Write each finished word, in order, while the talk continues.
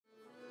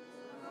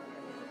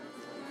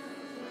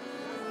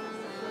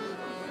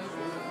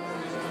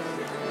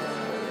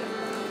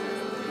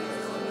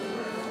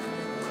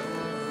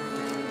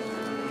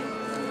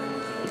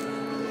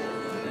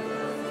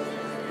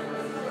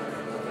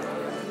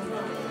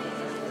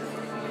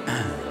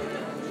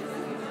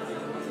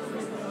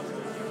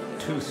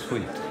too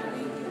sweet.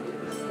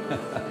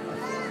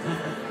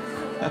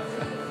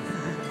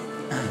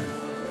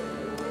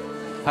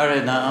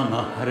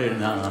 Harinama,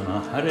 Harinama,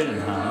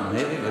 Harinama,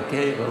 Eva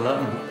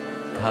Kevalam,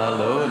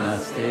 Kalo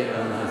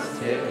Nasteva,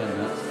 Nasteva,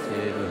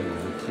 Nasteva,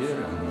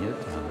 Yutiram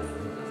Yatam.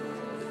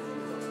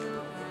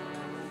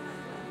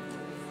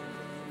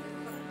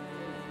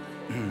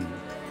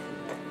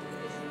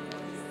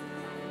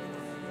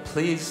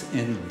 Please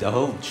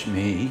indulge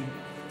me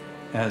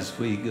as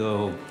we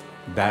go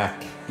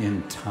back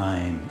in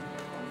time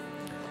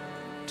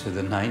to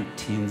the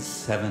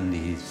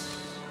 1970s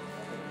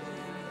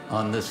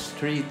on the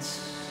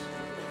streets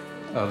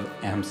of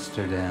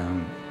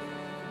Amsterdam,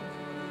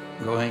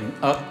 going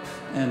up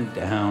and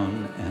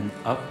down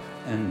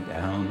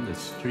the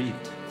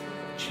street,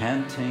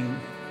 chanting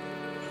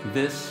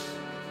this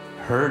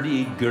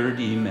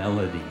hurdy-gurdy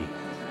melody.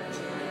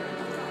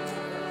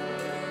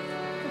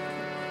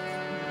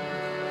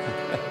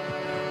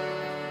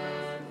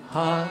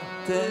 Hare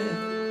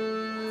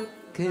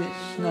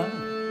Krishna,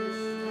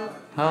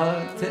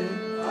 Hare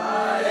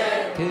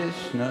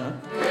Krishna,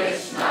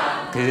 Krishna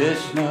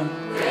Krishna,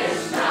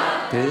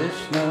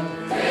 Krishna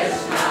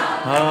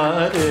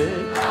Hare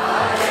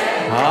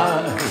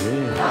Hare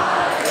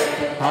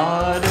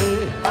Hare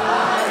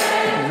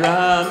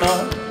Rama,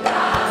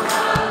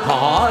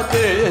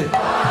 Hare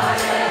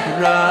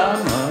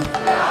Rama,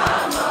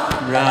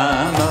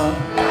 Rama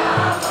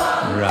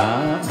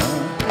Rama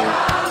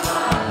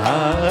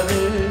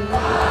Hare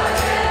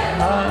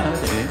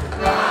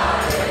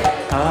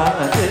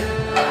Hare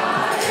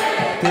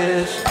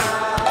Krishna,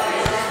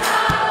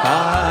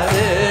 Hare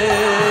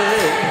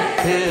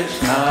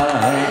Krishna,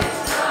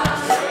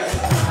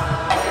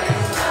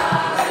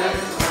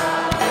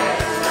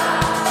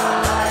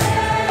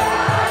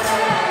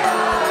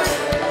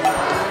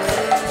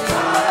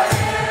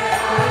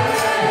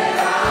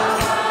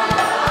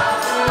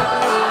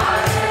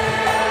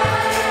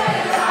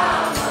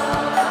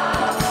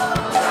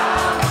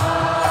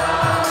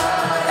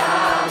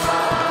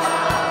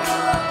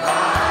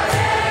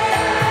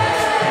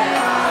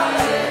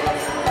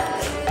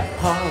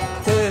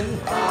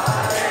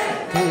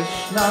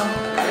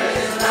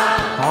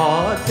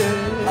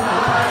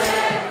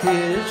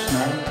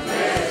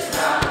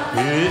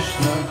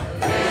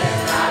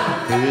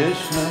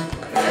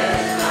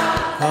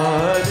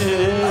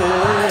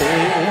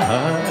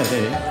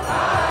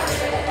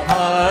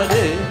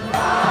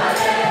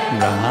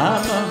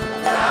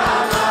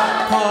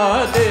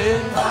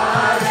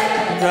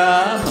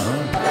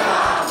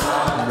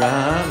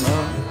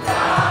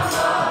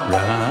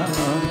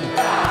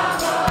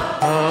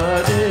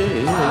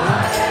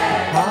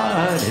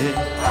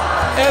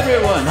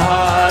 everyone,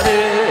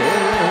 Hare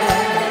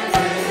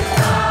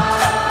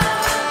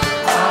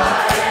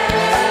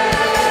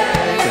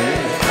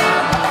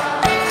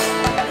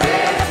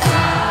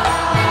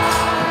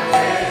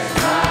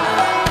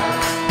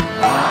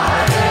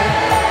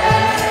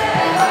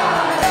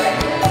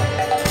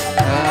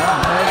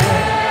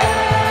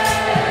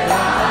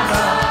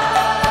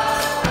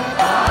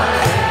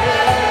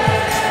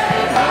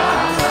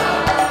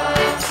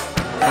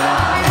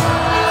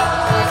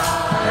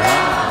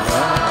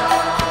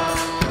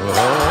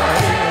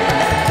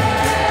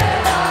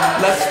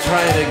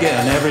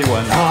again,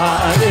 everyone.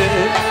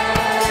 Hare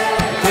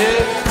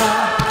Krishna,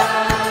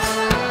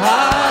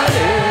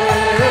 Hare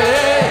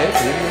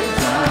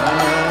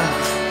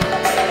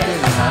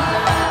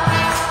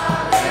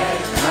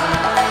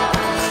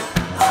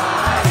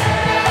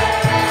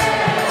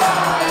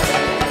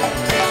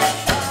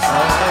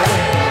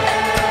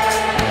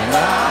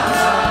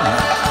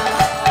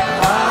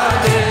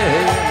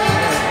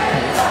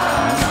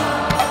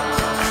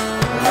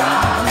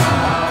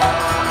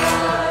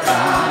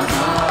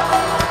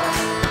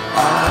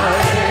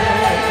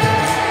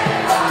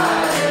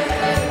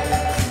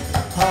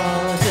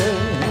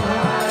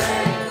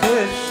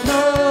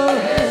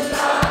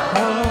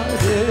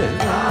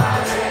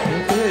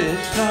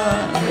Krishna,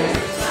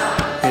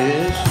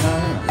 Krishna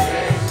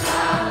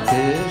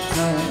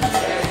Krishna,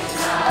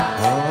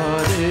 Hare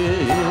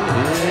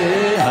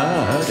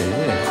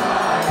Hare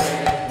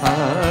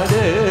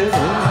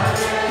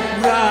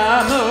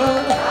Rama,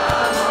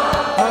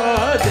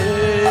 Hare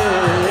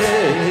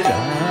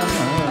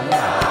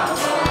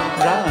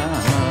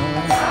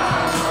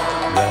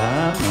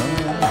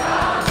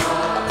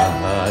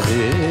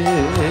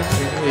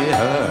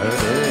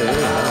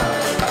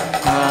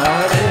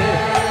Hare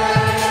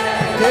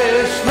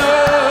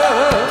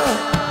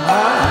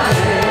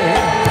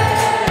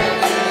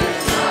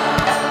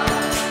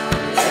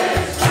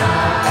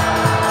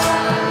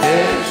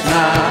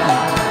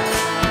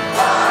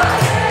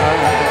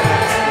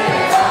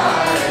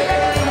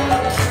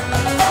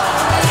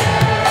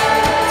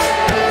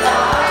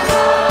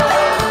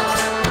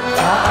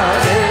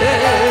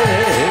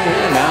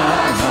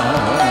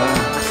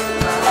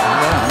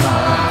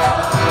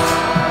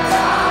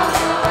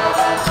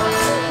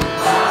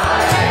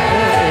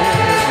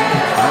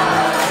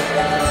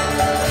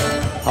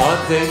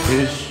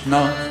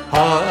Krishna,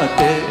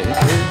 Hare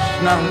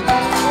Krishna,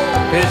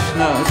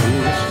 Krishna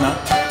Krishna,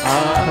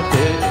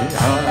 Hare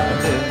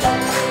Hare,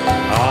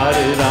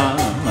 Hare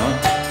Rama,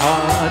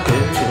 Hare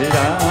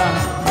Rama,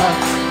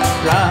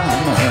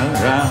 Rama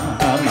Rama,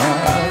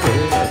 Hare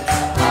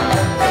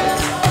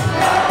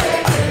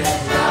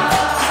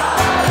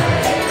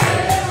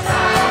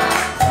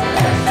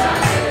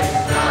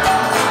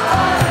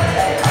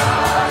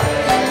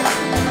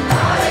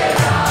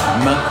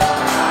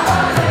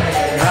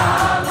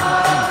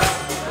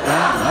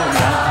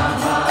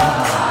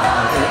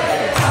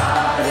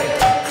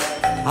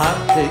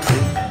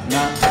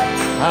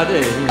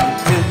Hare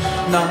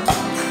Krishna,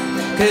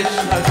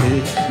 Krishna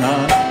Krishna,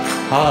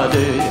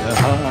 Hare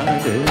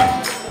Hare,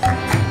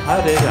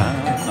 Hare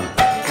Rama,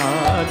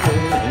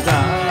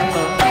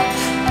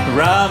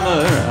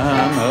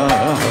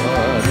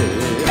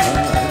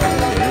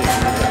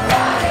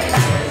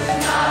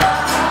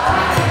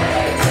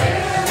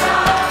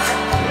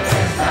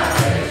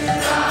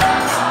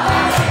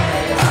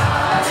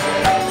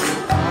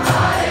 Hare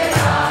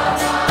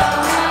Rama,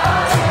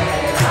 Rama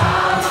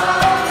Rama,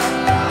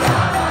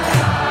 Hare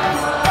Hare. Hare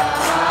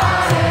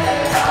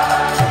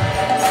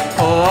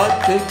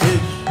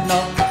Krishna,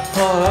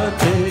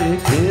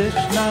 Hare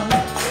Krishna,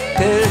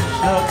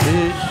 Krishna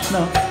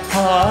Krishna,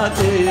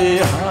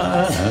 Hare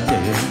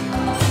Hare,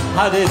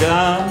 Hare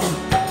Rama,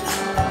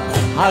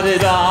 Hare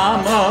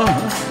Rama,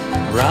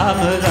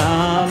 Rama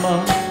Rama,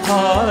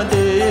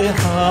 Hare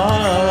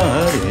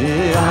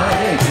Hare,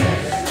 Hare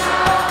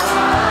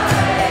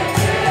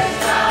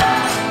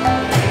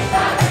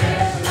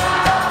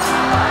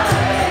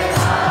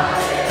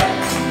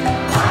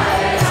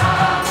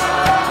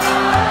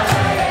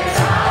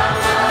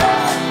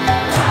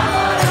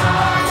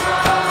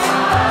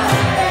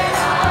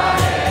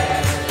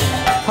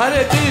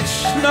Hare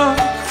Krishna,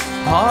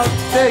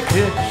 Hare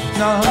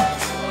Krishna,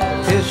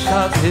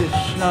 Krishna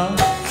Krishna,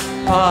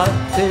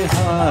 Hare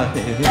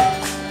Hare,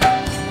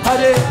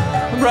 Hare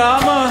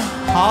Rama,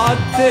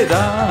 Hare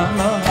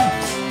Rama,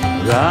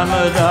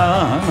 Rama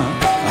Rama,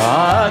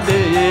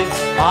 Hare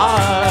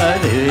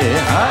Hare,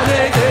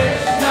 Hare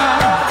Krishna,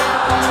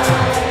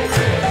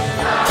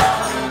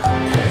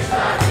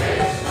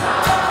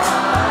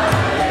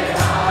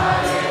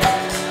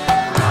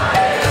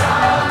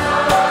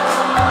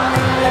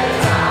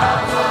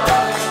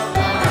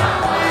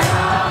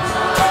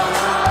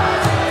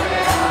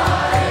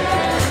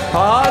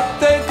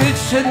 Hare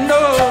Krishna,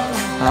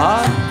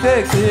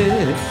 Hare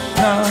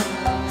Krishna,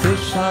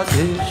 Krishna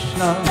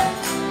Krishna,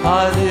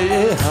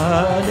 Hare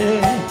Hare,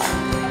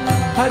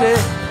 Hare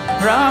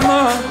Rama,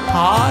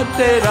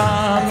 Hare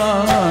Rama,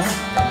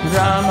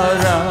 Rama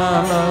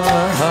Rama,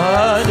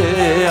 Hare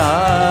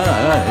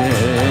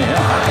Hare,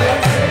 Hare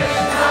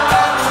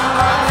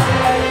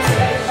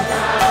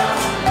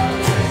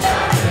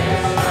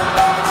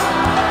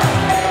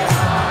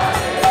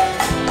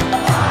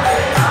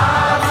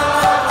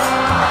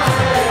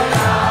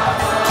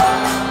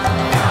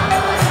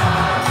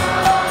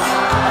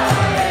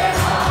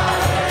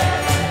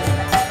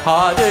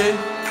Hare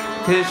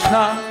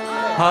Krishna,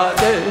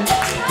 Hare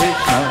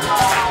Krishna,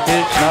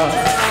 Krishna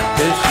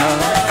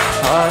Krishna,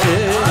 Hare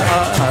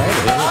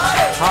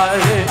Hare,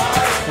 Hare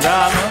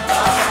Rama,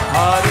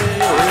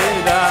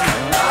 Hare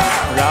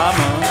Rama,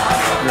 Rama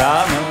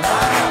Rama,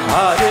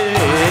 Hare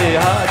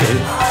Hare.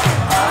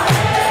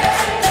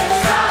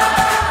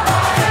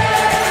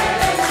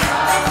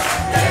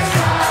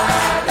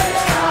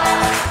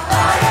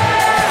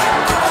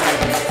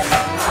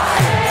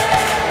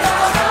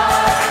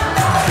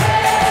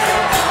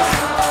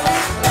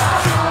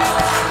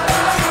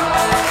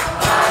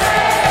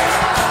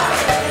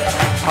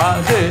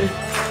 Hare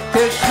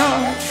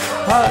Krishna,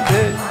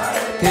 Hare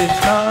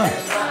Krishna,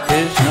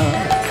 Krishna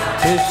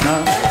Krishna,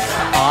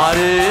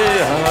 Hare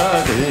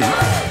Hare,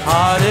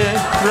 Hare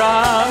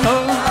Rama,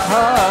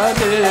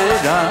 Hare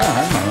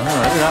Rama,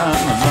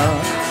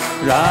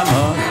 Rama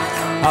Rama,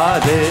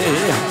 Hare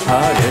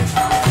Hare,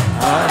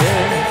 Hare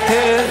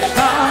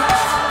Krishna,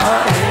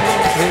 Hare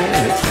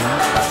Krishna,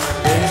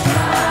 Krishna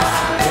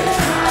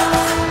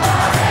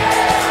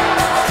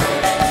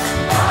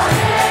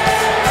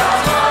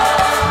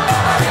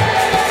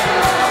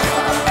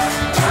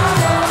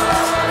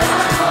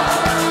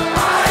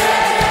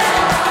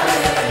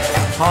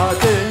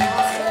Hare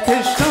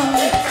Krishna,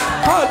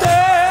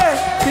 Hare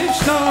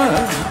Krishna,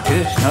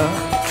 Krishna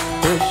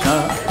Krishna,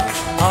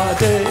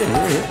 Hare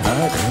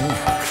Hare,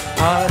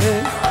 Hare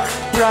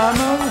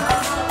Rama,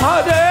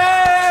 Hare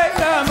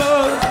Rama,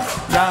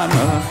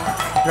 Rama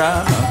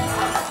Rama,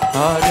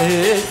 Hare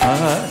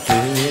Hare,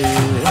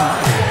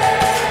 Hare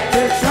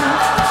Krishna,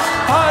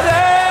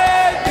 Hare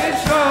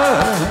Krishna,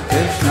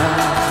 Krishna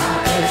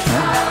Krishna,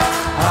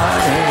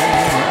 Hare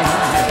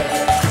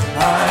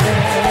Hare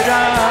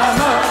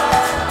Rama,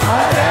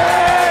 Hare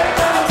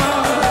Rama,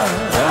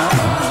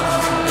 Rama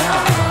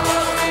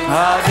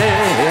Hare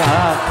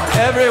Hare.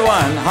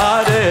 Everyone,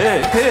 Hare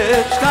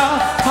Krishna,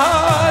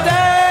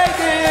 Hare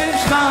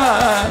Krishna,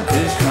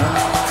 Krishna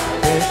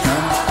Krishna,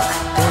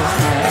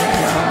 Krishna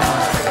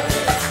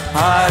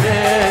Hare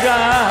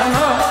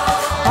Rama,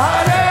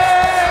 Hare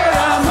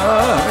Rama,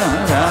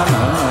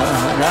 Rama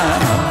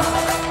Rama,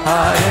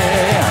 Hare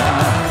Hare.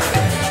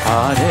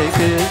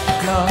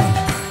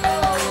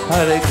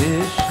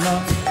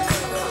 Krishna,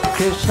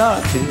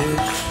 Krishna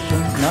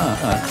Krishna,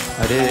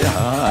 Hare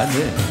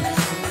Hare,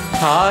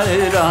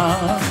 Hare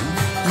Rama,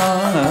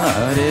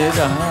 Hare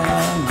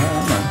Rama,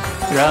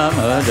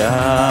 Rama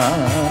Rama,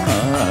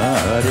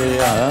 Hare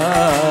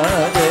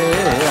Hare,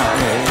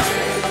 Hare.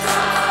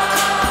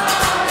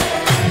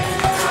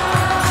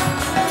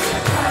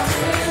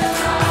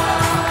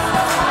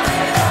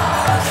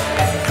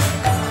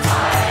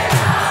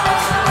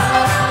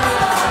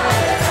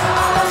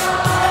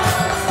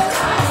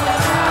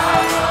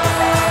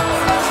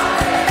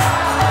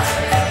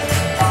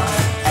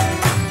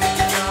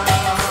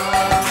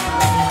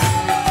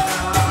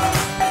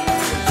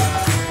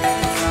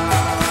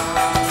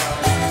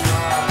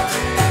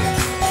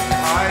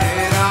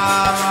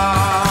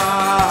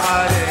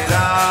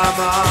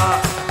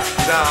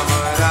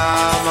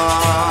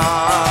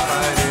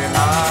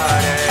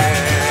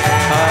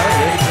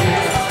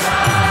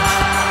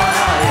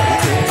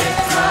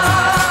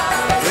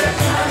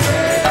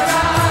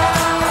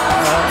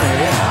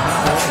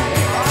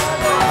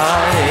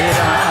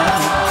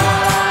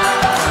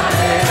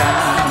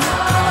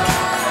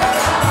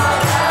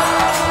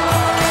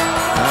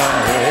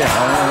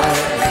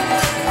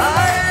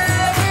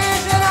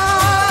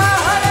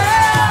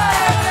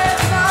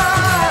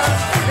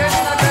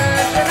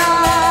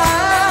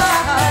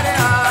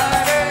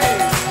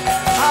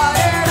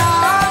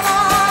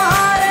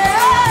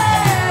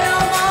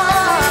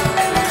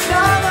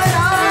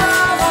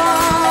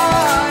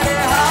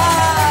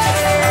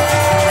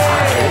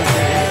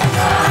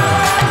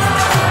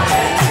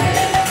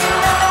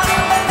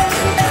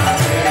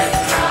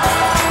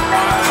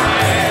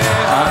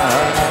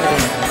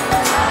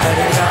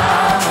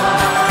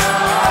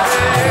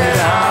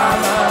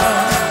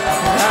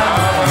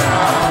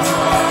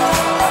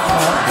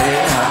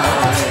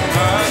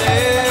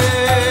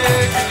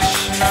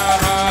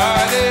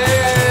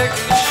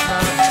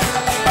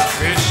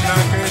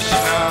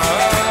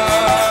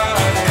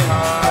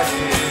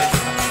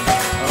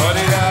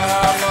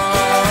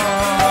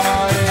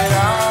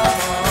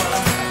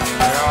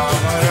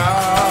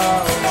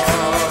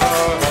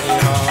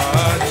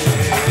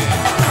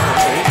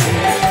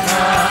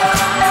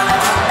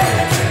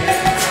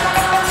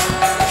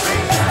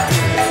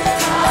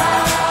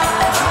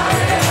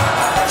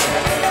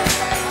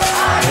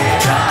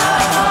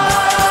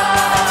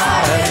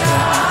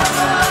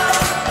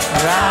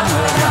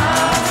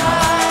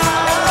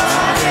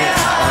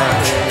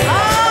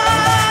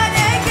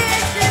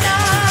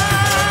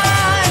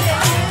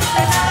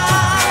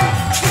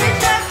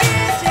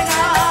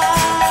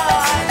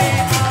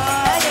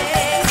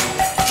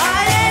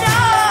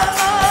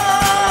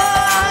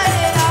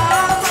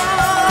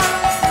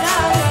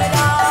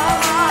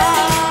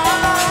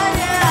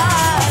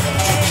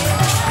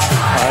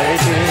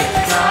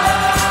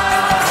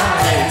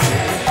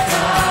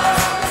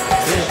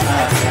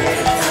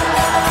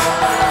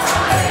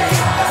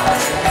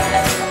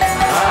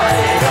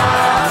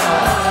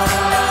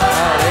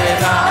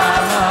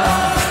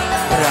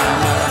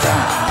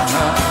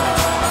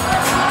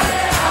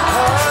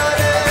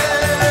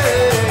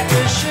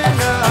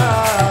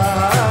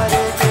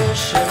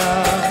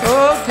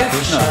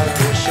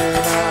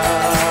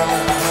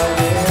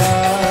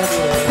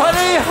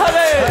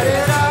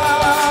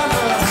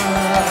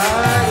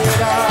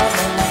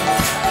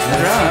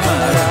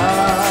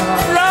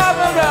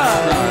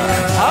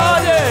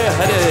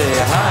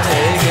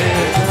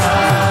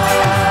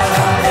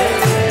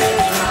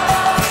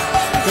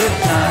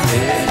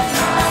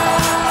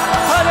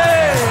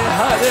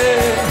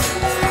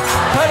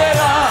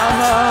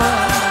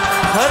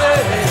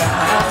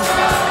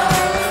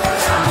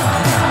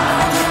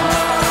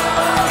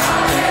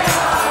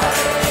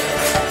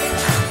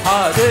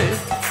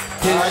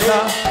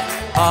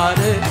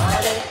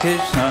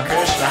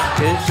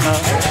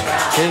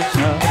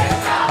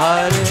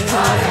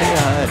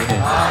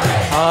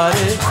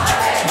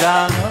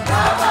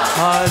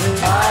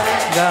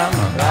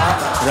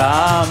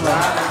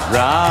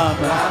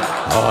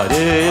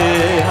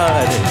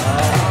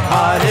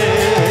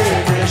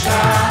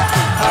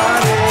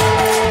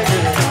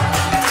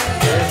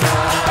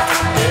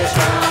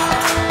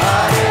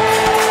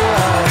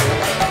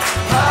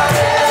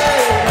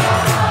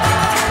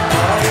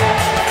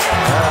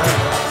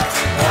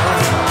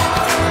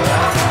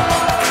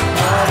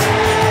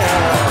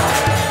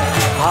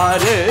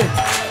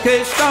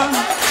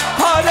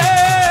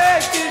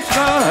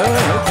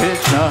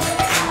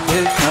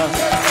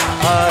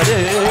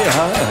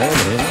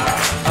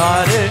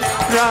 Hare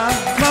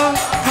Rama,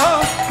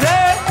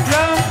 Hare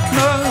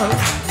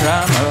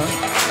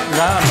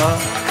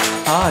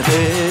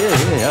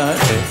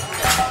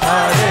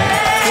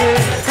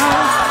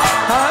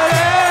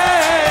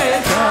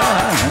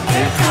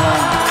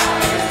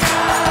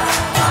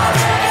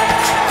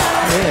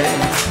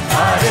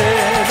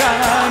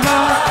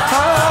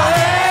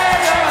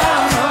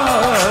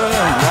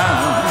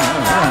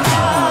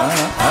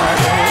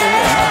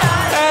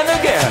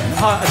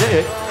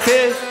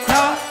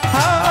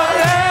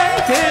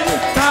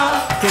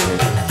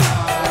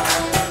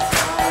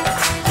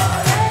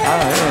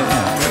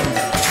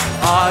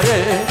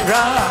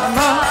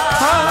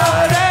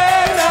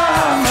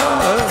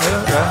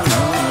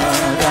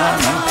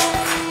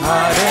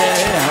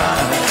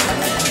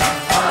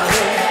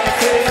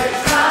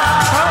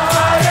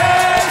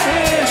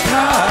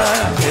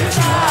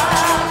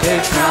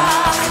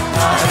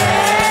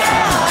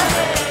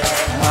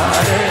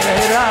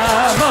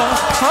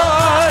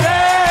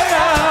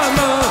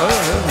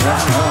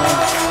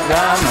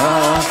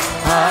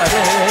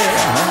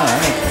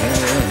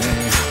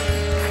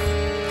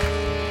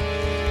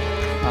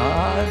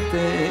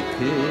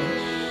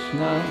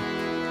Krishna,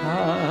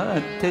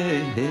 Hare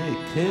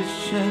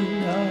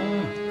Krishna,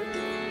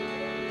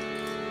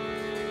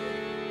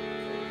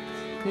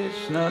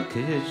 Krishna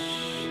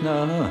Krishna,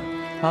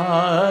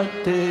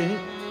 Hare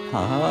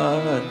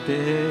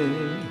Hare,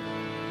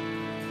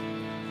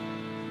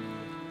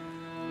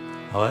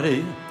 Hare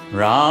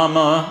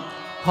Rama,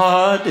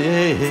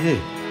 Hare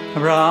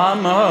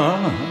Rama,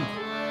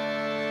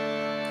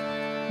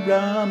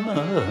 Rama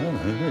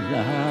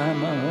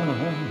Rama,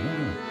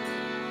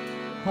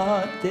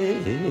 Hare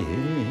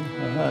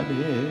Hare,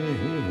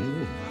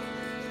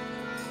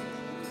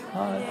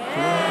 Hare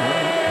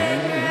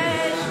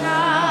Krishna,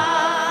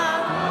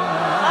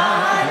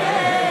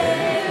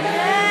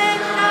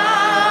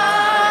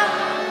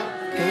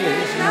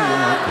 Krishna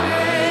Krishna,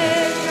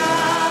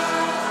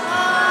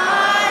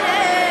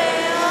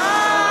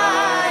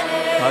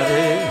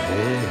 Hare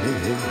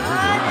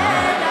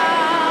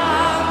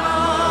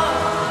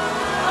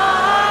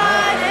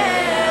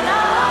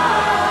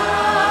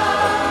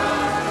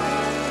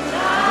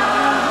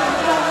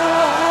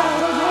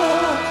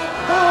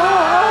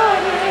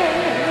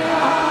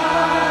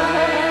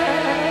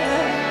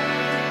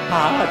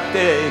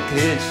Hare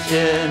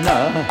Krishna,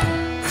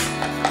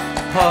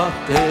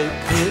 Hare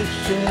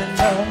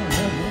Krishna,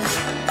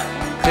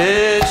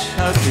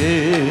 Krishna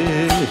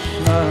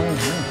Krishna,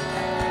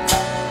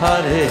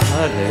 Hare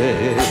Hare,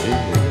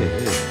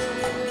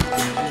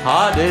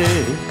 Hare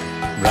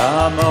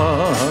Rama,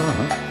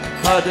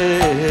 Hare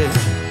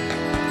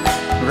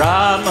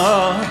Rama,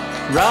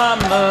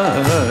 Rama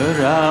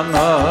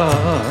Rama,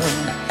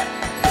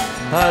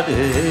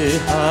 Hare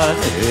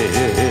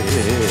Hare.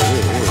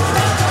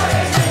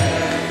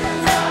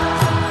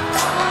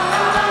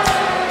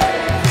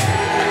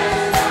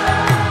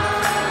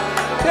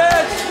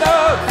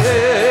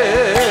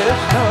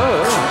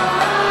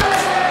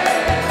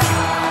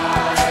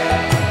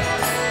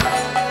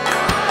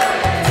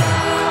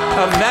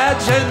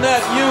 Imagine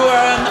that you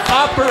are an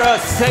opera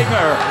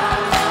singer.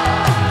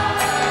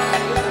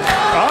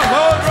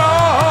 Rama,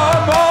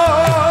 Rama,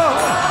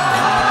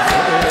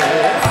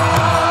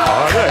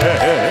 Hare,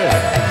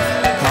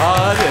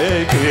 Hare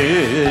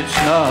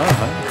Krishna,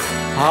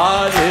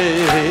 Hare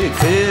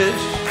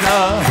Krishna,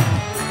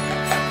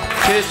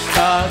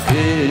 Krishna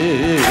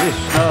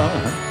Krishna,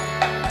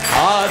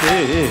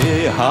 Hare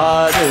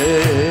Hare,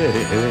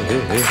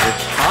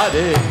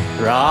 Hare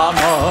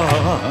Rama,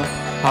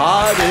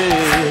 Hare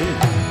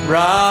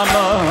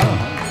Rama,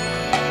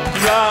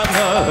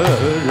 Rama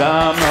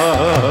Rama,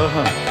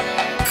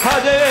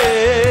 Hare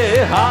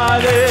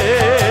Hare,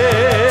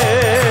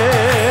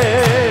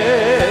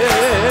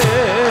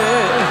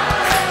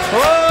 oh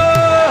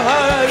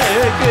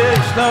Hare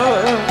Krishna,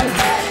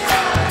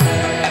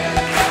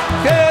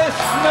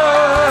 Krishna,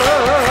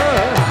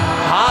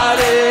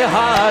 Hare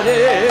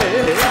Hare,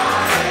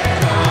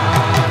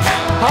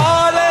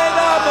 Hare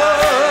Rama,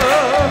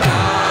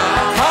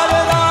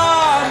 Hare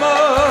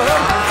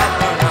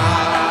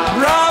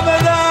Rama, Rama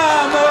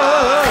Rama,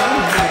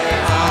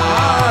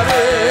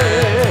 Hare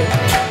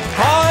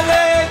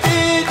Hare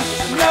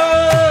Krishna,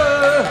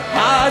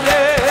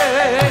 Hare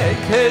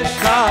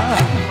Krishna,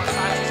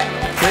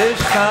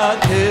 Krishna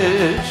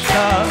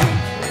Krishna,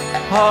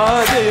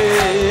 Hare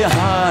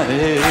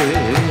Hare,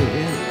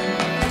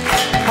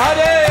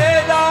 Hare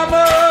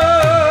Rama,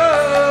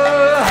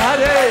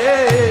 Hare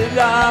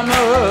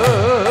Rama,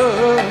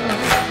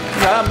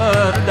 Rama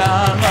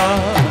Rama,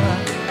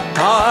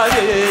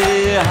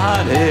 Hare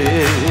Hare.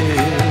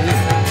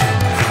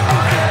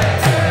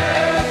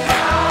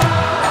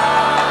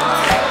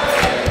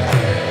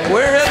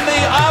 We're in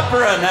the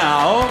opera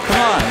now.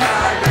 Come on.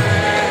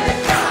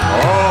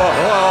 Oh,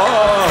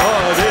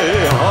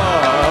 Hare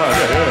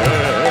Hare,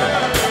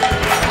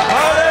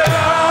 Hare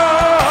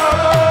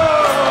Rama,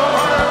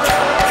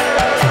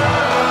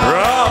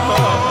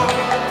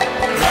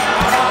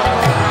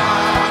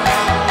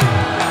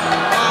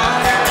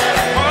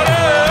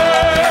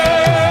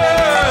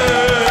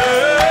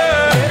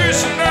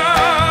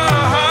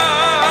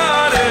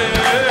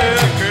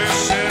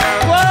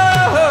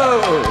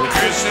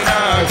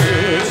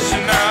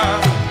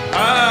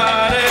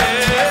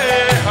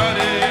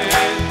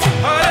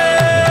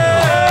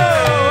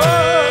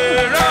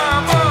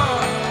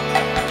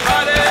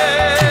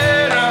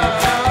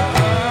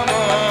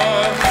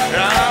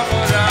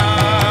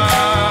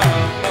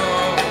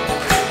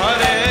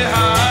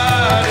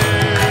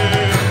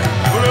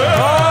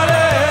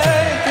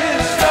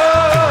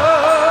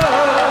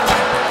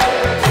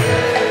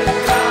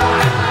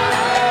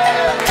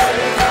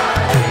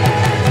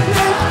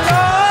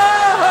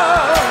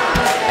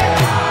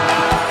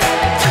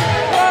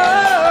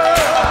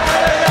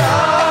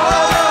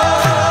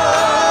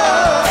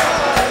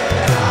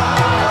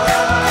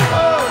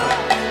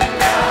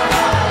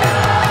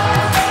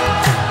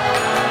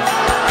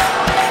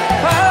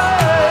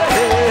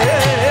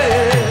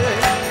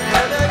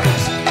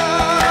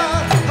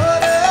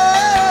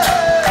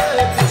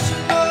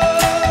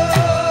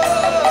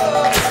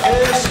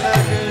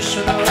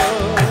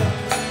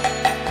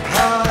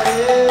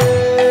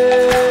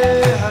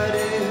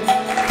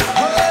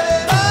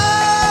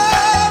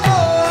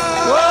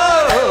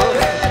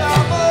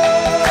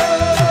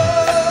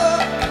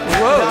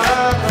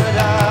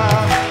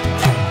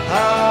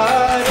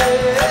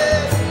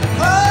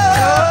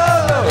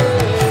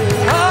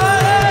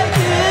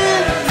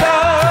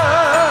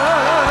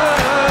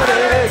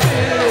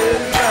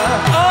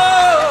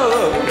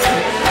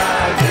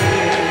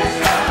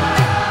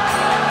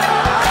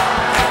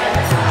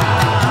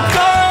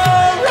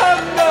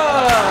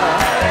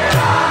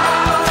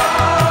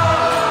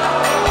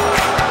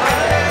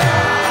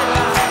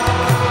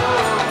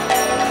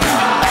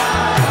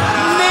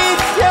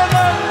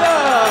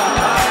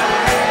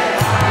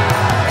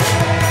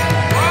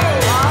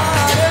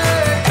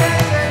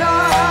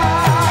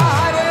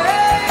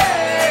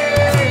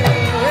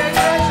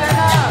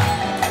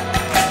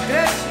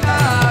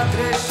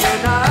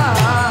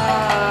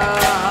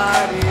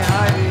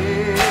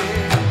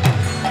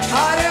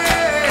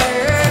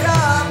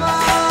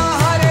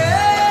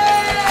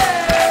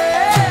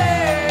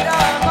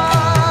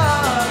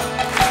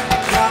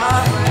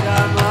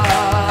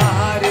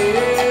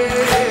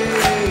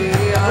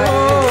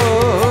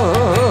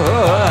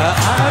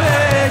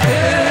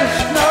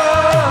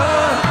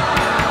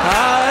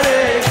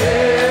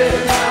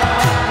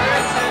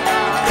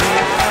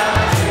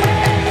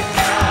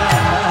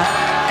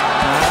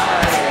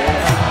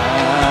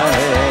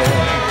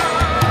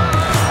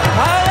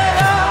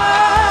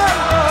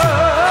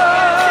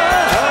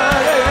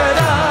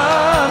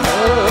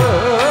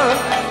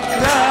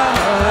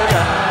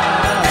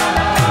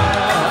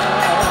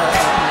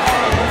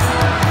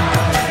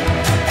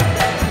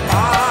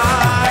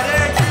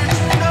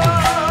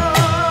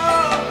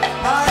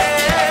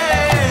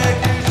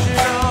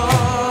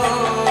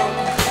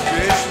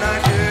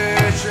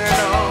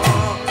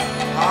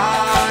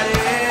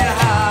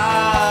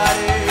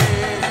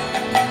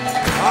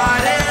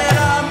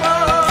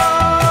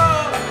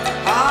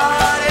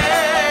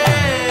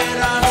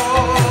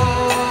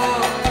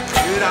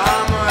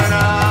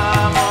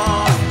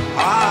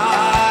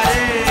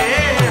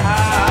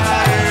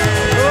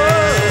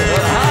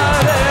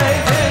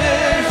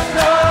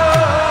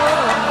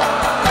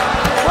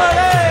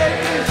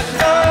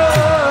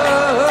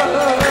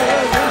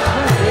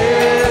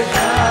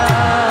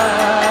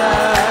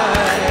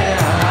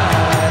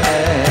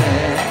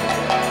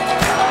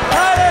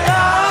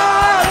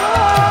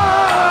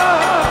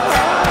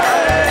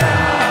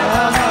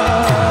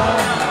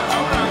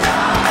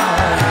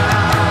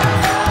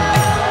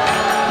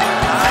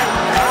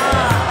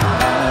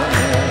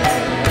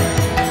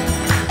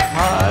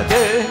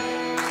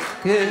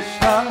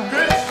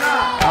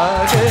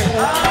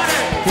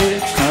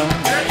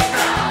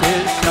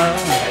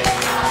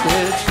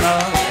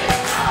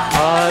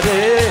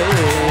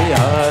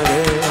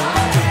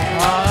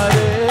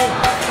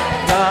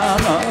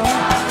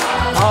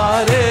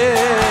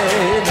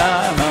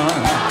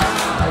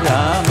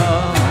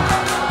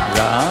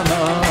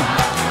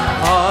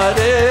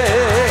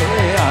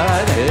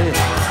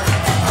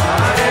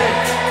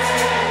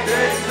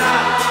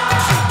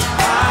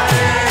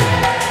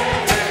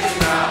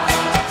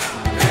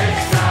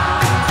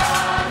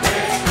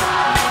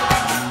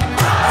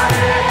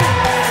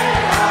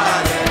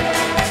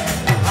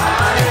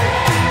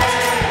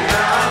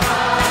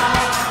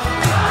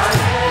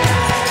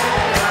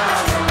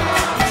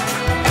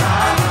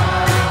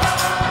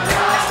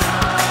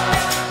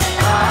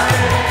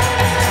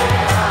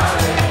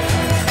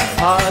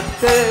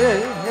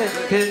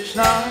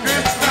 Krishna,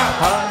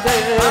 Hare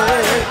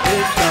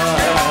Krishna,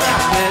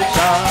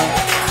 Krishna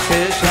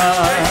Krishna,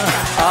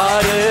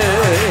 Hare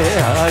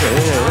Hare,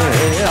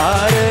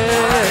 Hare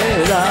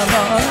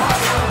Rama,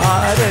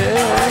 Hare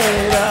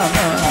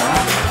Rama,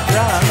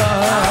 Rama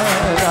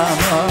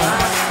Rama,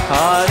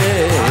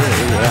 Hare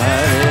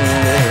Hare.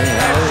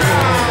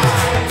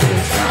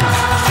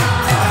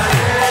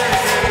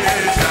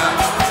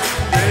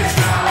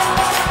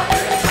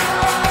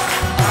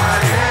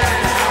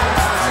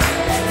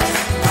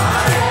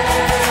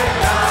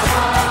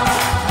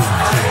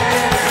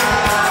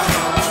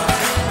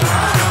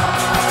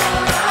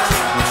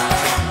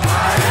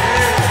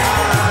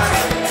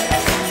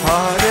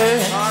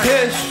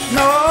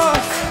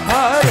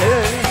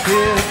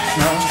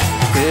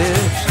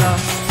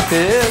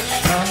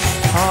 Krishna,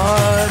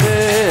 Hare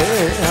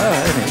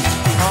Hare,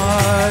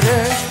 Hare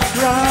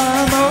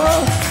Rama,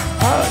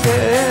 Hare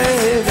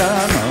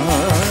Rama,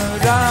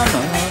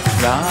 Rama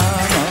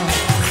Rama,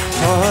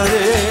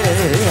 Hare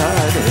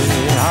Hare,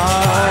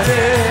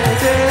 Hare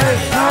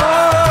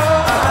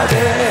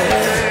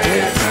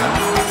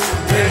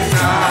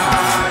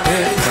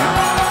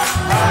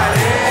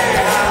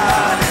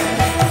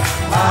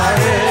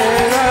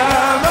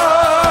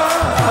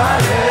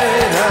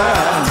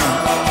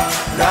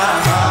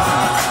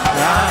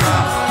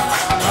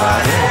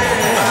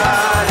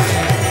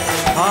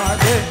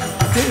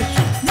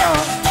Krishna,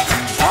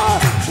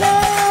 Hare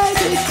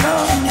Krishna,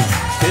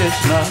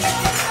 Krishna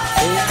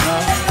Krishna,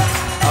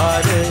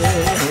 Hare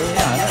Hare,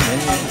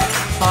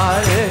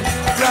 Hare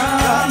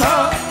Rama,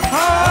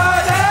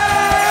 Hare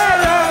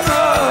Rama,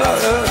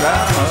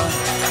 Rama Rama,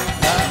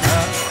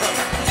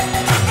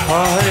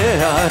 Hare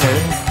Hare,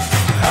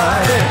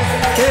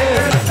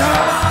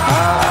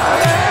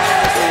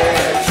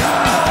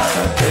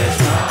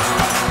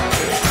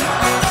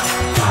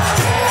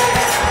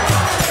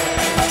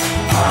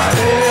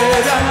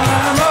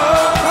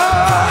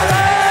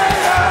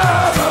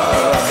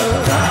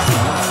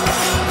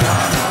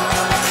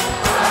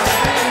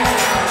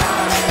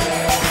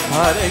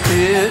 Hare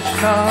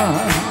Krishna,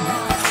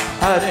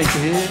 Hare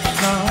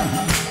Krishna,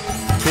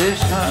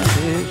 Krishna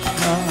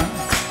Krishna,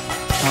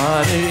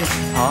 Hare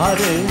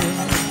Hare,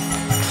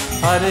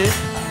 Hare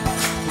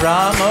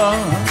Rama,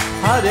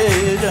 Hare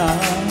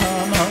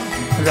Rama,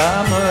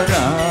 Rama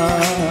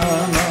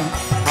Rama,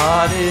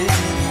 Hare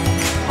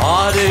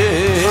Hare,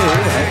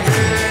 Hare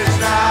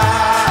Krishna,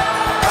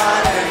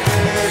 Hare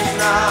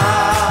Krishna,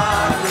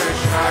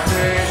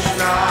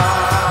 Krishna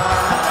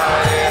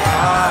Hare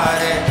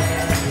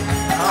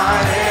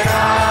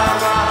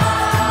Rama,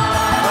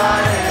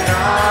 Hare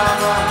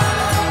Rama,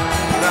 Rama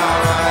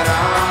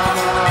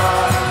Rama,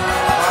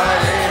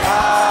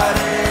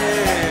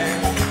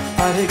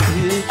 Hare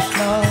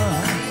Krishna,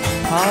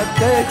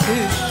 Hare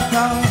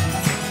Krishna,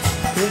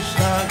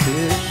 Krishna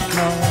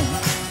Krishna,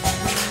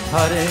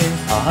 Hare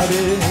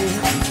Hare,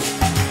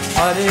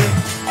 Hare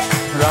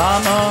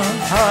Rama,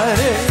 Hare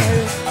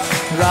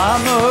Rama,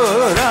 Rama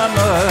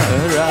Rama,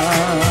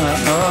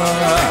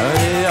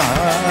 Hare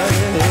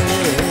Hare.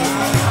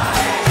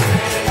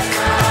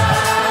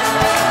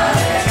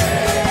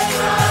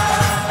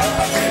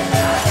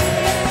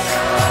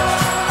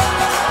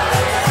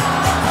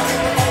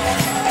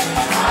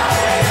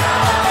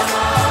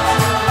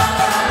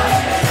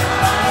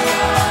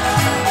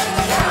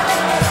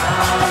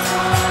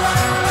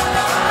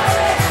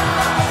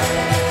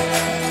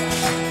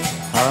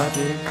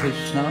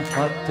 Krishna,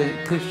 Hare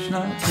Krishna,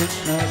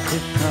 Krishna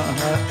Krishna,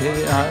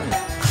 Hare Hare,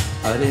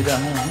 Hare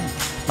Rama,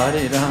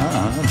 Hare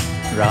Rama,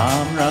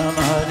 Rama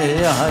Rama,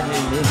 Hare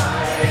Hare.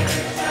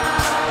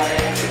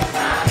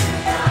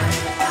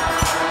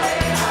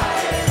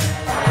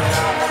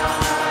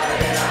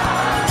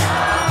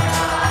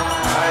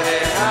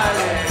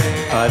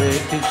 Hare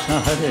Krishna,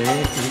 Hare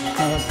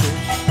Krishna,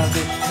 Krishna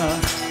Krishna,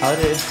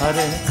 Hare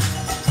Hare,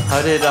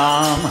 Hare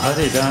Rama,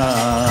 Hare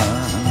Rama,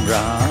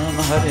 Rama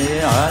Rama,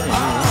 Hare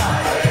Hare.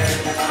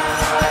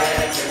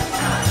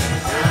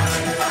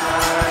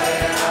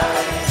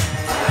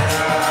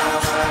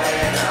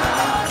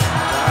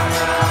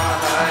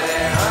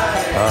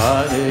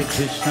 Hare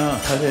Krishna,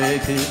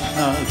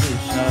 Krishna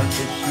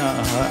Krishna,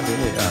 Hare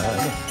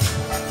Hare,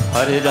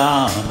 Hare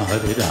Ram,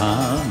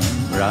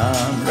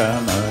 Ram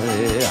Ram,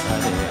 Hare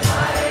Hare.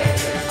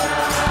 Hare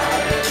Krishna,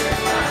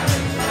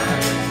 Krishna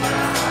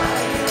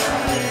Krishna,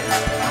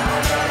 Hare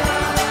Hare,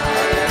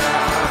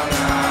 Hare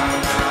Ram,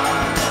 Ram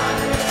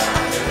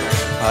Hare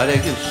Hare. Hare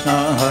Krishna,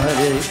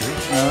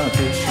 Krishna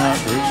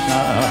Krishna,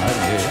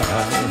 Hare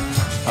Hare,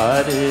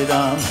 Hare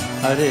Ram,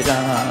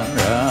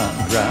 Ram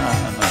Ram,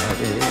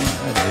 Hare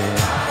Hare.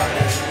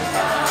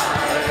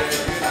 Hare Krishna,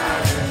 Krishna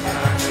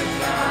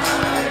Krishna,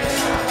 Hare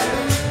Hare,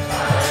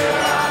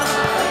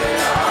 Hare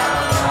Ram,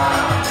 Ram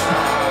Ram,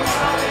 Hare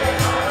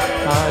Hare.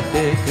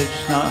 Hare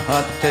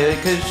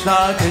Krishna,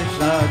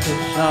 Krishna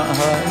Krishna,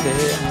 Hare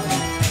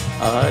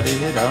Hare, Hare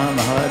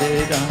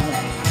Ram,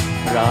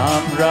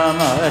 Ram Ram,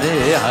 Hare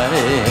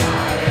Hare.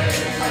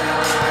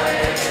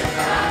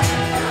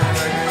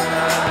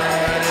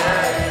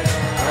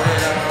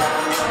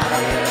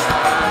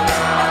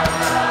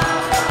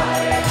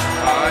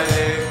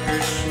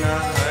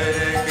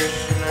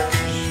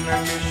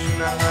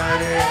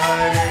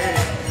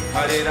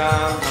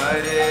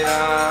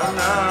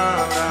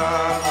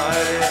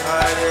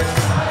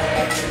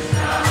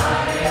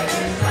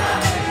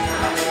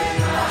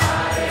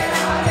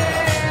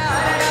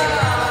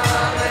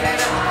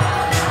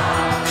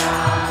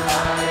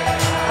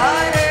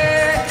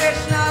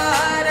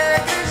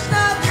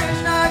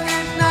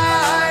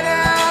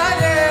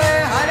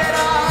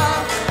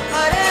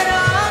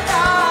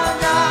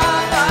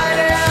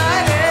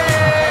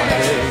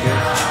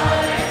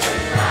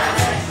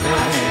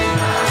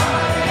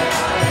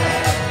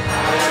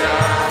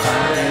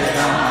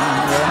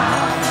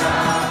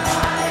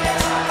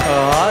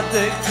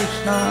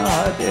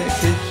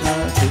 Krishna,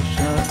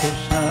 Krishna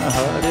Krishna,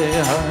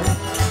 Hare Hare,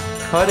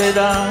 Hare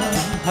Ram,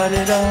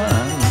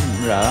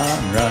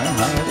 Ram Ram,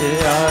 Hare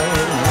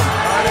Hare.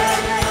 Hare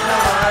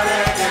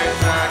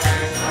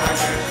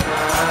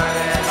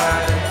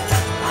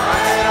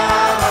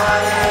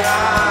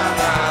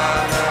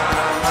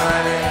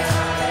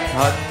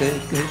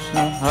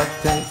Krishna,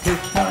 Krishna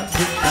Krishna,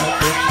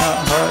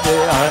 Hare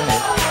Hare,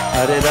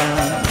 Hare Ram,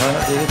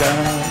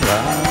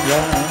 Ram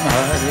Ram,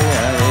 Hare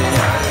Hare.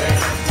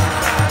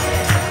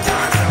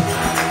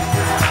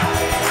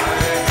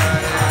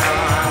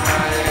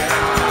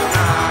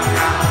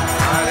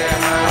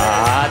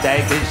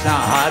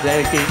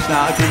 Hare Krishna,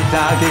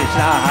 Krishna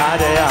Krishna,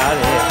 Hare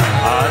Hare,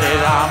 Hare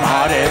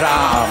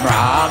Ram,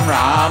 Ram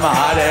Ram,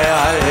 Hare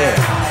Hare.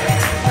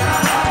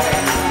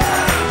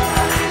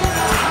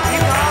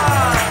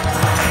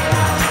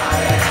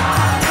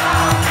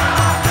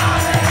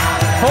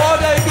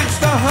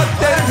 Krishna,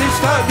 Krishna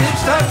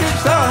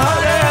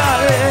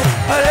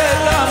Krishna,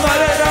 Hare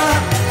Hare,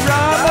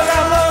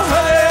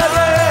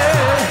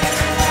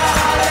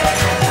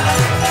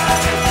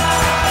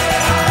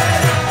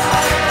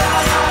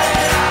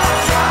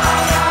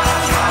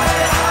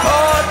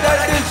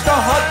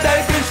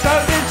 Hare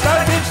Ram,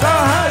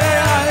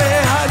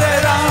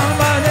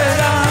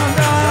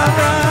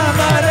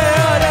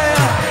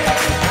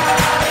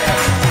 Ram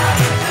Ram,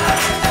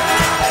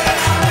 Hare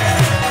Hare.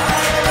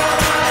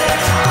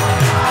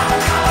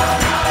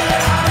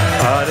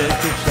 Hare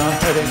Krishna,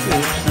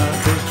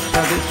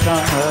 Krishna Krishna,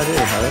 Hare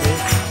Hare,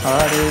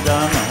 Hare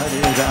Ram,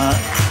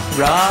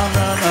 Ram Ram, Hare Hare. Hare Ram, Ram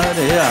Ram,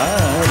 Hare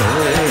Hare.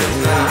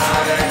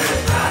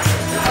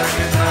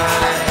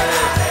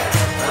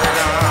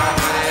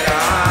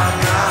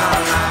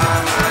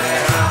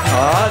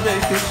 Hare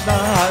Krishna,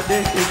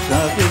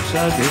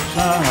 Krishna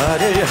Krishna,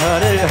 Hare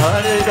Hare,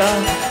 Hare Ram,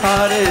 Ram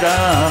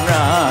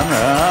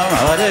Ram,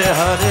 Hare Hare. Hare Krishna, Krishna Krishna, Hare Hare, Hare Ram, Ram Ram, Hare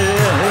Hare.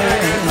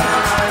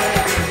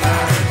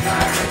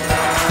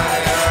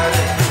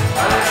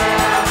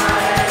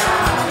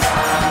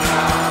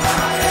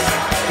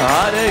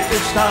 Hare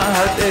Krishna,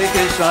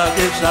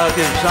 Krishna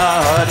Krishna,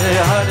 Hare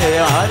Hare,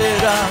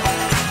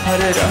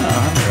 Hare Ram,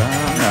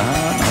 Ram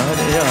Ram,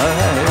 Hare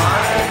Hare.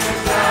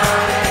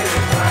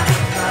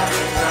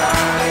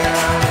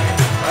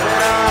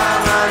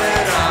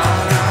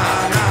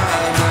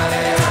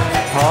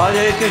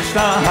 Hare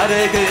Krishna, Krishna Krishna, Hare Hare, Hare Ram, Ram Ram, Hare Hare.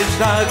 Hare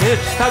Krishna,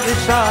 Krishna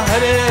Krishna,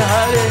 Hare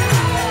Hare,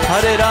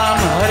 Hare Ram,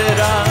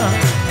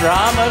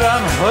 Ram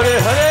Ram, Hare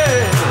Hare.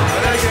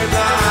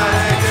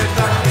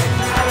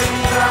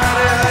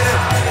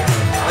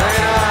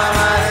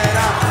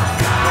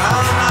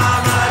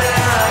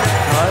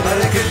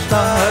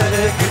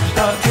 Hare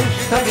Krishna,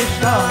 Krishna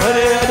Krishna, Hare Hare, Hare Ram, Ram Ram, Hare Hare. Hare Krishna, Krishna Krishna,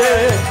 Hare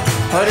Hare,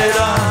 Hare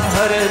Ram,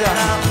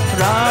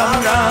 Ram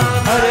Ram,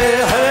 Hare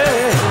Hare.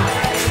 Hare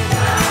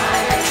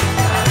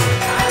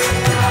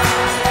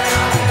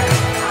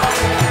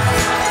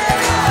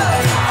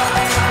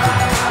Krishna,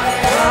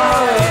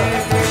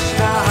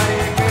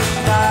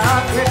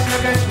 Krishna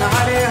Krishna,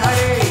 Hare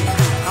Hare,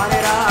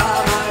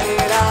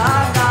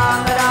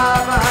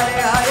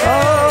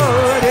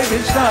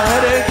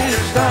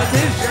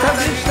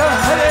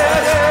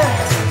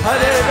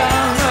 Hare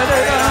Ram,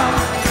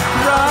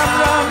 Ram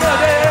Ram,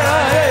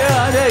 Hare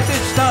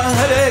Krishna,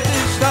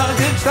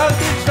 Krishna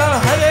Krishna,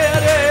 Hare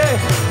Hare,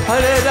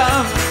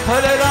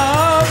 Hare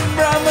Ram,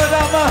 Ram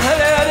Ram,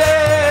 Hare Hare.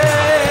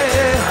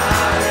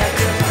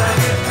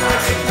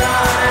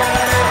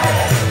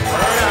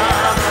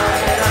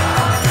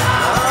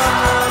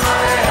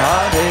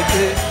 Hare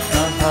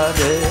Krishna,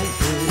 Hare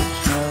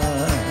Krishna,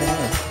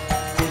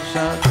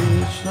 Krishna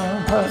Krishna,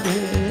 Hare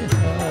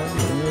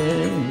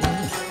Hare,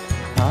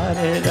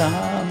 Hare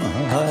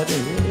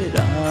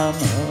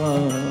Rama,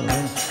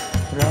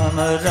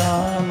 Rama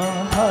Rama,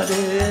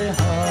 Hare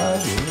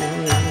Hare.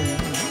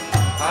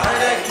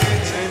 Hare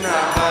Krishna,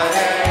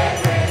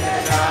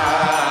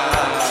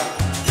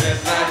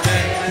 Krishna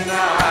Krishna,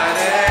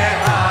 Hare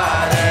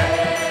Hare,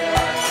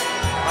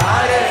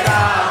 Hare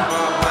Ram,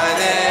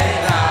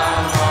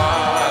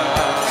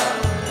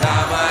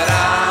 Ram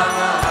Ram,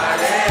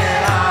 Hare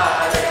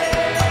Hare.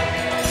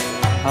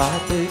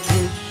 Hare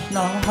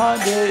Krishna,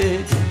 Hare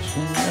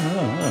Krishna,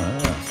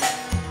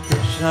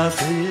 Krishna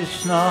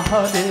Krishna,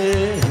 Hare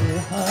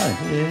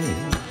Hare,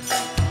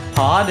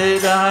 Hare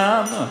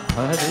Rama,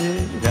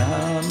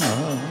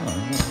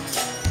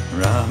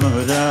 Rama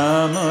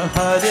Rama,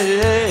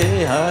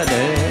 Hare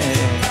Hare.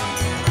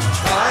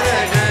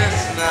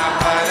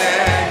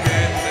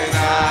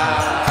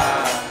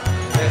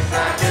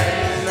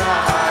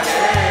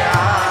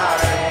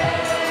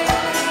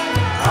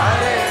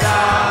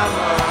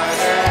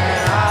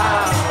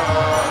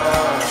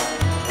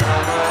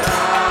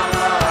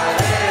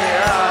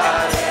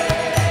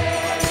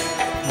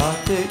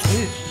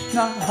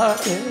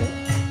 Hare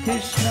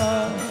Krishna,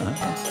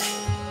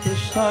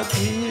 Krishna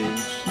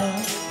Krishna,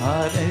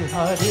 Hare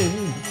Hare,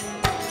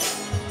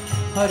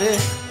 Hare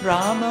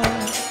Rama,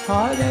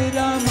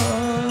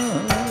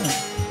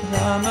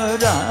 Rama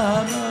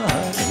Rama,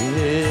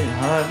 Hare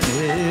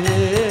Hare.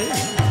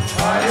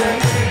 Hare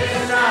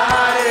Krishna,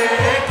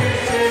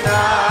 Krishna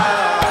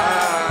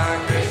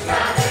Krishna,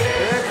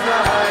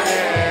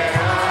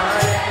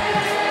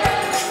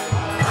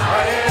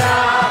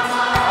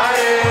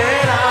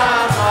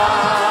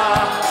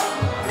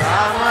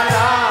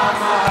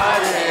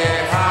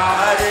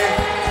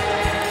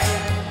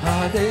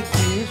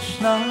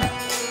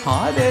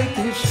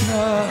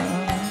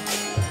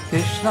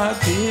 Krishna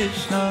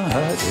Krishna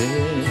Hare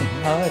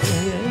Hare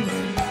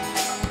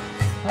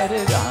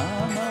Hare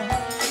Rama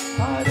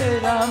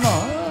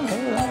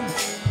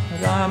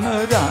Rama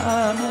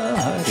Rama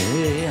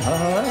Hare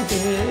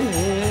Hare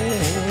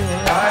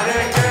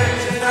Hare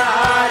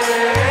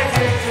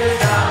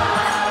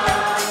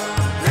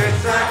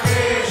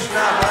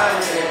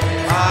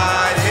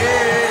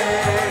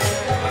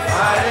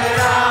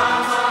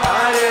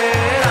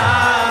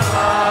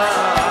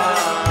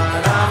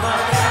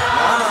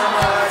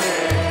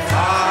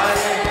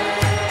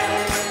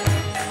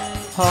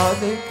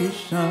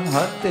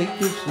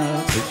Krishna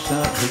Krishna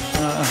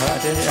Krishna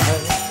Hare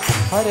Hare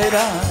Hare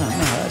Rama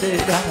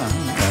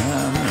Rama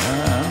Rama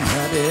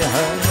Hare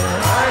Hare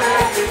Hare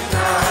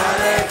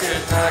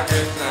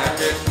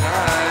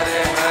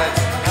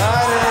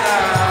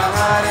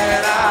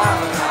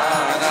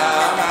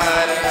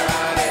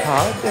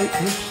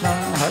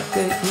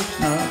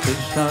Krishna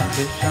Krishna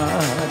Krishna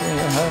Hare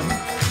Hare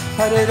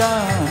Hare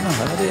Rama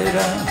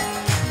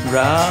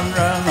Ram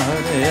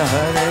Hare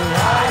Hare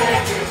Hare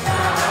Krishna Krishna Krishna Hare Hare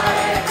Hare Rama Rama Hare Hare Hare Krishna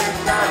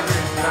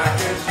Krishna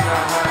Krishna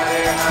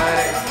Hare Hare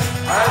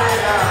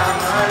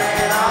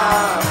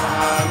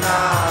Hare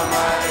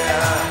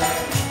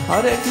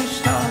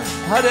Rama Ram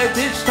Hare Hare Hare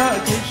Krishna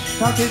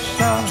Krishna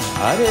Krishna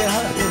Hare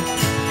Hare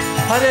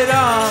Hare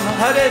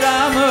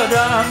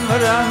Rama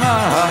Rama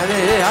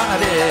Hare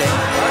Hare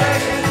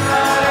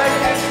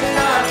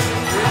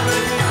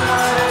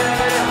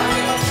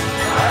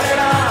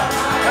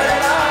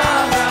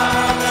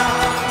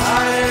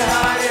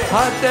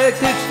Hare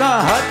Krishna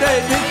Krishna Krishna Hare Hare Hare Rama Rama Hare Hare Hare Krishna Krishna Krishna Hare Hare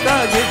Rama Hare Hare Hare Krishna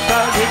Krishna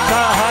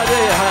Krishna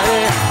Hare Hare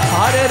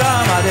Hare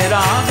Rama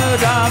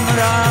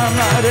Rama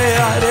Hare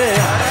Hare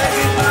Hare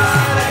Krishna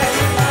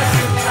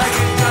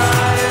Krishna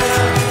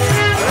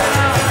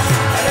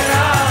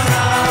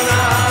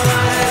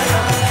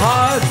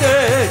Krishna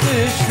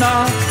Hare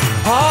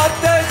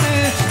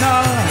Krishna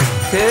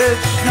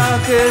Krishna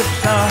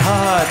Krishna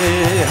Hare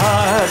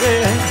Hare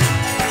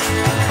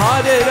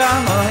Hare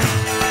Rama Rama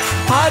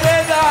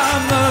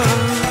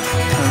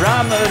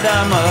Rama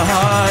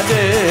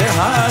Hare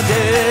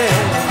Hare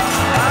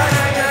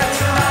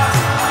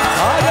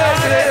Hare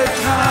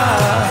Krishna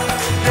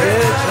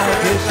Krishna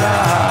Krishna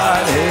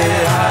Hare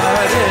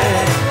Hare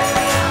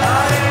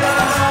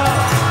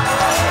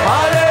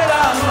Hare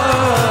Rama Rama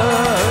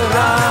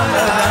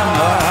Rama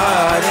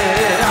Hare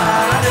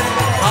Hare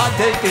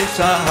Hare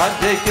Krishna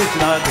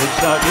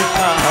Krishna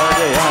Krishna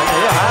Hare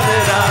Hare Hare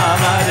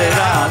Rama Ram Hare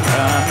Hare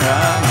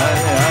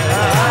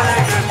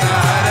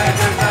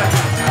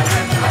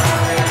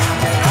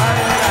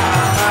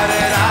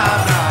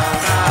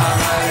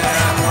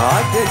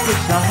Hare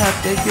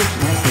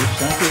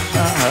Krishna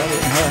Krishna Hare Rama Hare Krishna Krishna Hare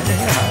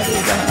Hare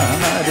Hare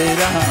Rama Hare Hare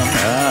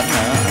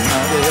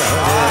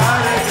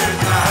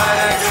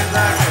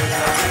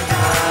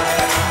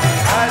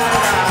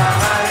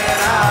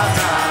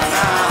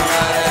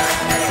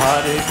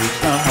Hare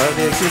Krishna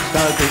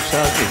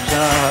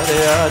Krishna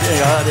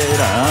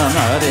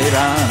Hare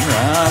Rama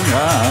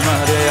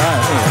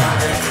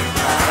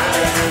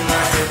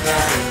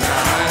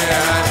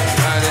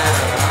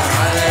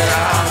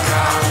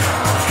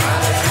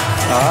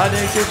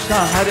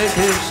Hare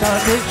Krishna Krishna Hare Hare Hare Rama Ram Hare Hare Hare Krishna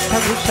Krishna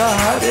Krishna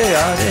Hare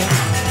Hare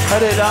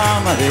Hare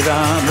Rama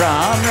Ram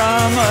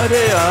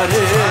Hare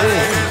Hare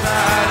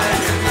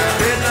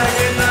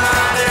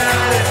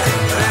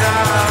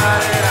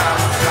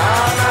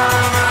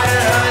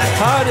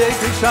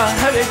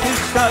Hare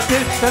Krishna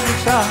Krishna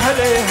Krishna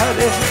Hare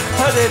Hare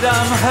Hare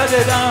Rama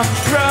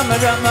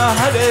Rama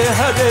Hare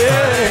Hare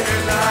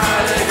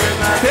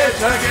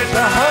Krishna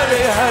Krishna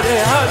Hare Hare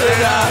Hare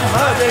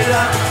Rama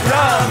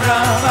Ram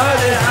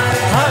Hare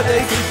Hare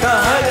Krishna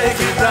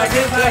Krishna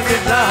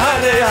Krishna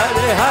Hare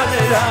Hare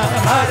Hare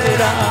Rama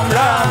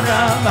Ram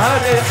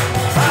Hare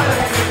Hare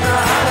Krishna Krishna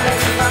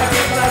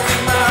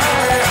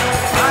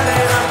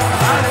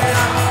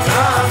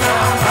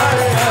Krishna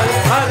Hare Hare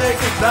Hare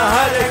Krishna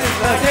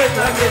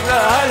Krishna Krishna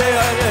Hare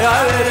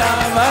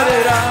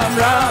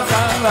Rama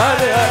Ram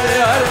Hare Hare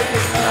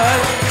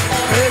Hare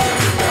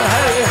Krishna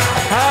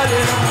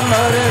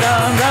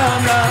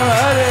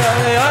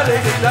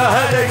Hare Ram Hare Hare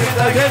Hare Krishna Krishna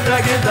Krishna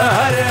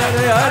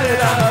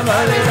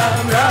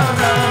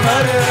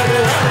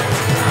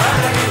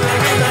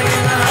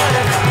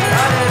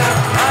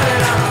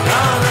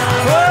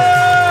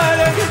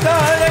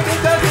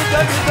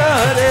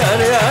Hare Hare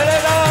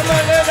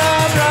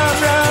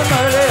Rama Ram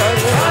Hare Hare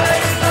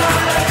Hare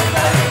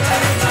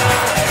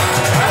Krishna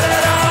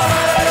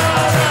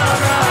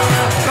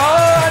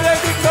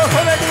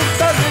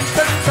Krishna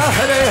Krishna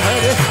Hare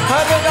Hare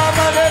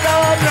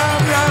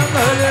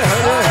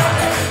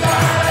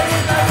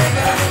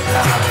Hare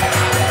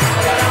Rama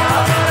Ram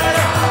Hare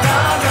Hare Hare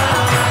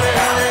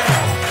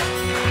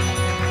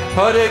Hare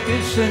Hare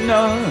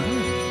Rama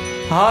Ram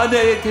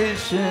Hare Hare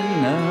Hare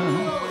Krishna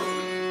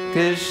Krishna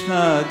Krishna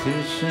Hare Hare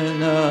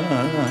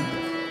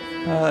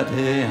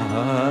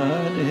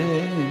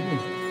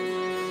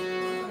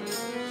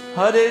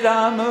Hare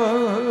Rama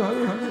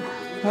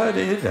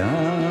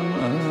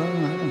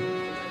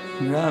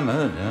Rama Rama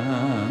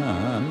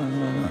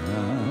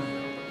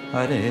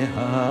Hare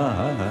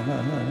Hare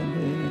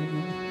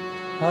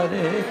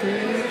Hare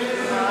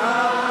Krishna,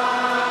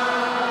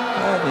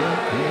 Hare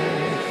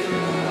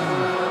Krishna,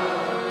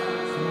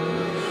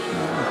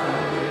 Krishna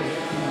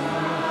Krishna,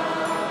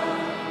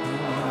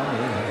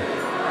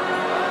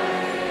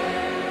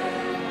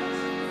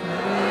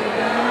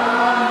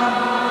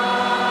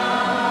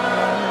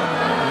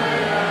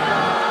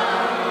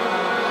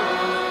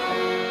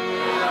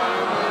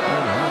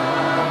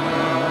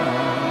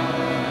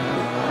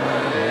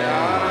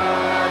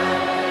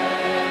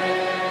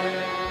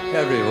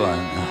 everyone,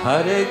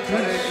 Hare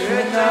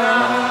Krishna,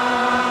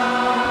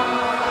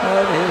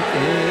 Hare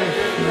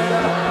Krishna,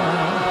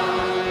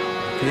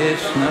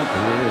 Krishna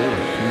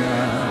Krishna,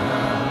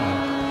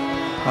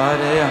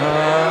 Hare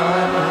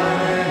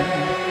Hare,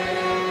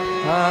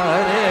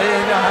 Hare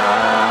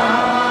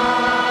Rama,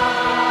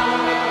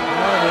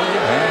 Hare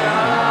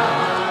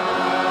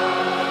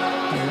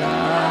Rama,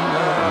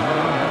 Rama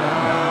Rama,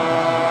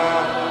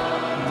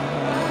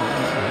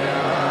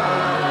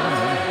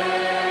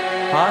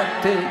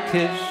 Hare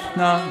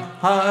Krishna,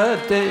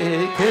 Hare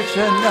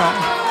Krishna,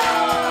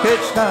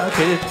 Krishna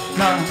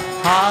Krishna,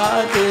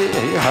 Hare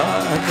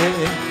Hare,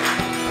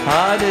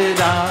 Hare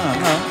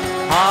Rama,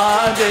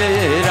 Hare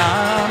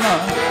Rama,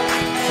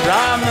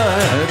 Rama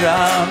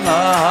Rama,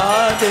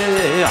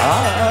 Hare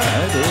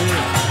Hare.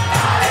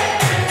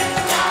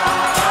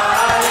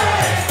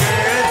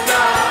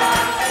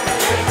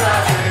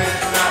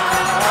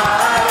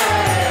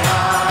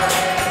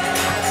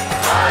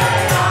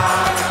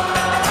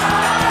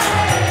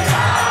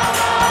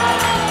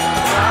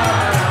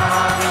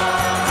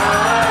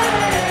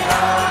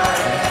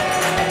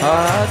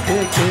 Hare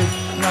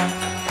Krishna,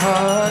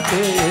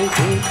 Hare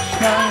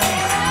Krishna,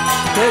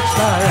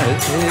 Krishna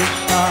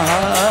Krishna,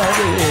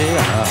 Hare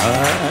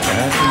Hare,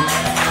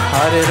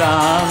 Hare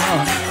Rama,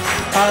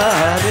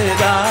 Hare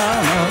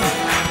Rama,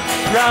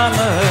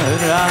 Rama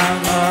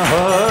Rama,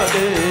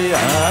 Hare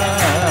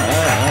Hare.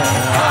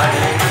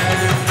 Hare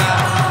Krishna, Hare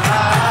Krishna,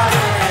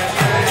 Krishna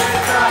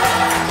Krishna,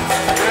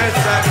 Hare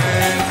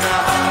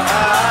Hare,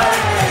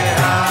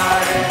 Hare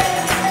Rama,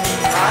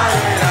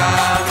 Hare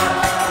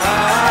Rama,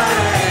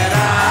 Rama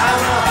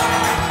Rama,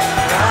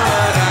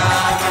 Hare Hare.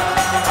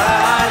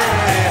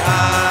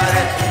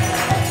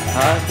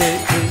 Hare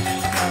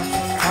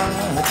Krishna,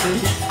 Hare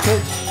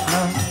Krishna,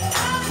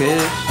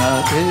 Krishna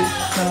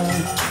Krishna,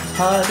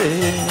 Hare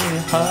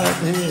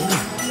Hare,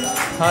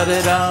 Hare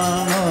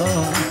Rama,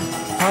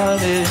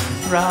 Hare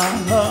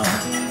Rama,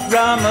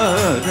 Rama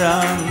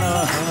Rama,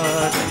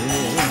 Hare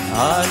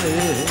Hare.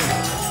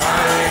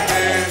 Hare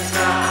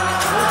Krishna,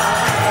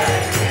 Hare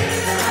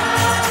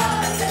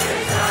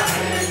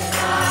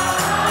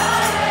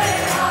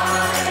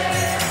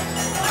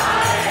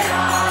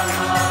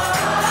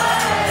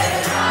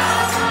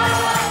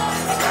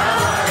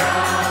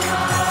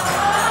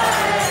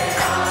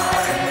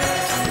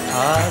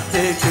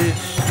Hare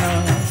Krishna,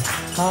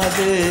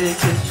 Hare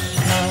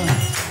Krishna,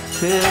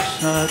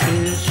 Krishna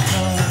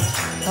Krishna,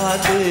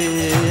 Hare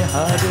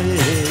Hare,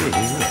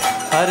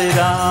 Hare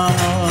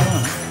Rama,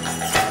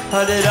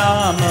 Hare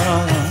Rama,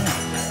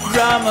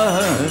 Rama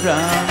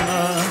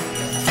Rama,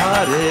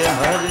 Hare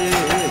Hare.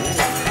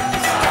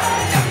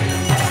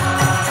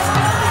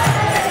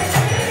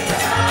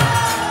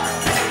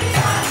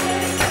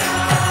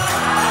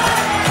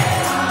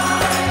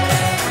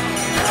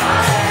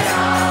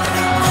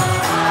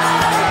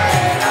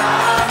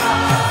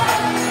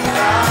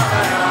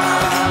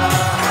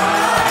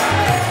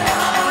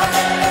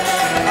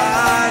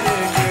 Hare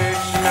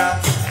Krishna,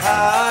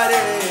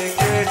 Hare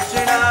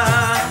Krishna,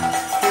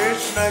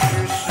 Krishna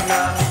Krishna,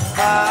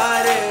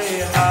 Hare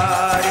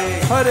Hare,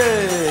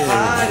 Hare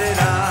Hare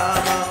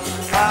Rama,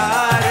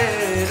 Hare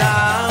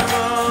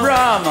Rama,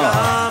 Rama.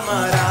 Rama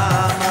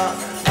Rama,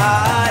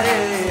 Hare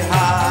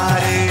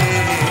Hare.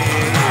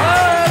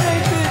 Hare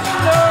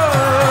Krishna,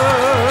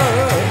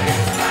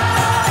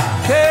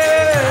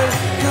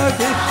 Krishna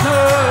Krishna,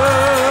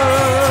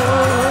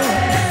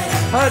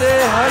 Hare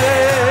Hare,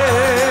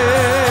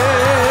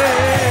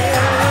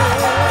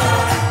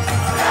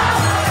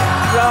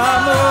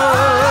 Rama.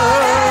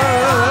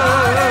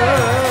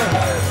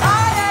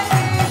 Hare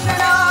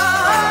Krishna,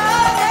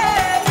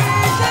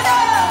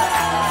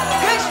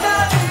 Krishna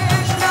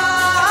Krishna,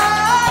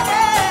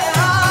 Hare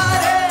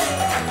Hare,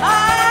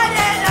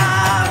 Hare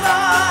Rama,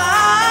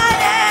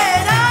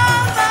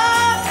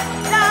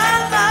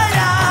 Rama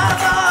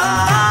Rama,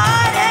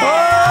 Hare Oh,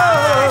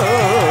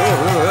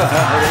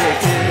 Hare.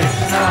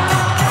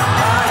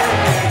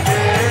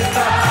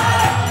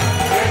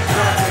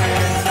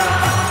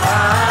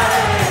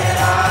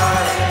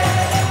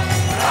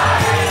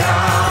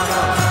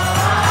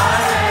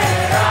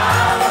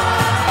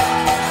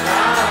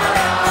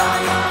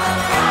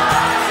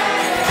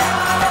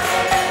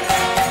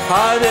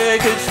 Hare Krishna, Hare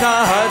Krishna,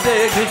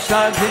 Hare Krishna,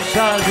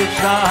 Krishna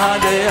Krishna,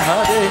 Hare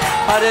Hare,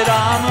 Hare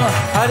Rama,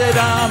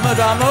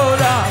 Rama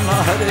Rama,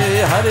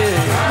 Hare Hare.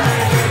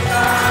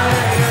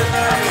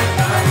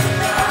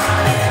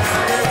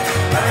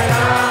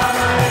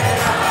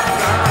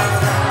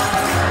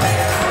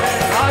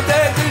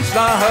 Hare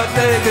Krishna,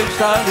 Hare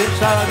Krishna,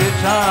 Krishna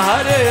Krishna,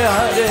 Hare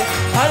Hare,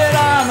 Hare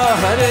Rama,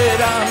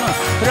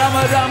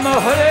 Rama Rama,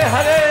 Hare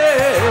Hare.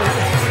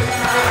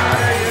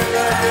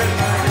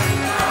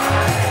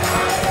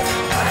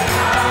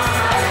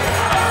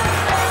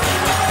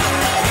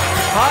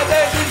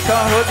 Hare Krishna,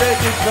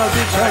 Krishna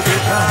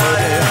Krishna,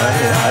 Hare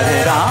Hare, Hare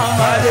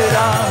Rama,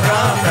 Ram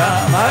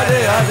Ram, Hare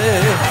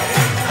Hare.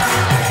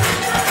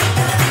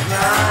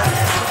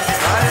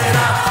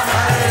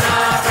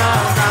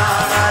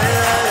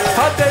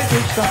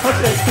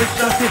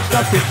 Krishna, Krishna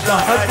Krishna,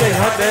 Hare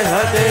Hare,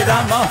 Hare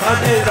Rama,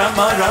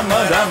 Rama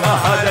Rama,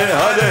 Hare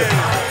Hare.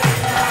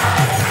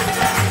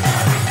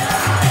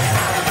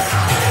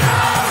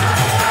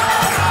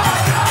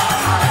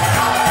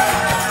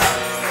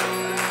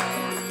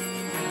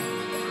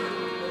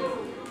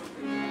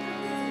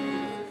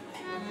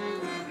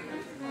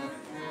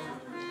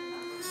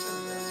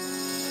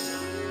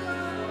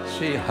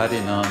 Shri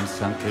Harinam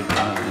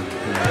Sankirtan.